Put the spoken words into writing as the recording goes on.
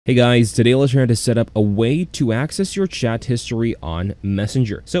Hey guys, today let's try to set up a way to access your chat history on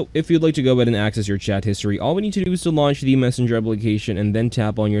Messenger. So if you'd like to go ahead and access your chat history, all we need to do is to launch the Messenger application and then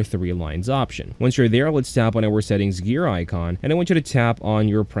tap on your 3 lines option. Once you're there, let's tap on our settings gear icon, and I want you to tap on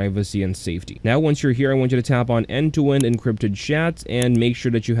your privacy and safety. Now once you're here, I want you to tap on end-to-end encrypted chats and make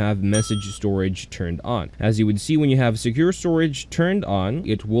sure that you have message storage turned on. As you would see, when you have secure storage turned on,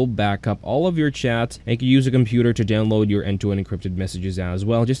 it will back up all of your chats, and you can use a computer to download your end-to-end encrypted messages as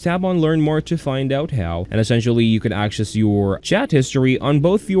well. Just tap on learn more to find out how, and essentially you can access your chat history on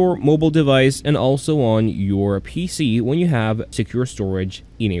both your mobile device and also on your PC when you have secure storage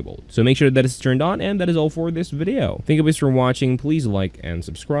enabled. So make sure that it's turned on, and that is all for this video. Thank you guys for watching. Please like and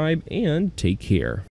subscribe, and take care.